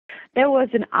There was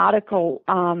an article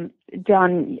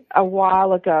done a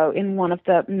while ago in one of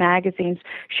the magazines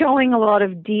showing a lot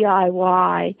of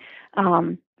DIY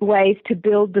ways to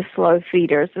build the slow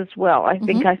feeders as well. I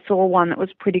think I saw one that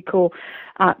was pretty cool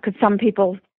because some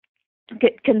people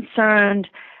get concerned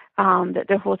that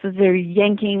their horses are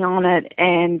yanking on it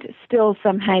and still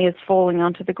some hay is falling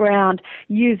onto the ground,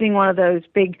 using one of those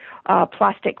big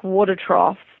plastic water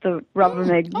troughs, the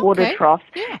Rubbermaid water troughs,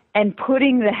 and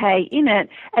putting the hay in it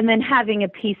and then having a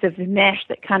piece of mesh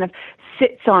that kind of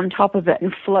sits on top of it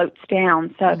and floats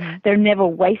down. So they're never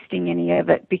wasting any of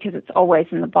it because it's always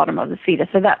in the bottom of the feeder.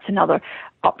 So that's another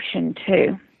option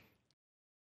too.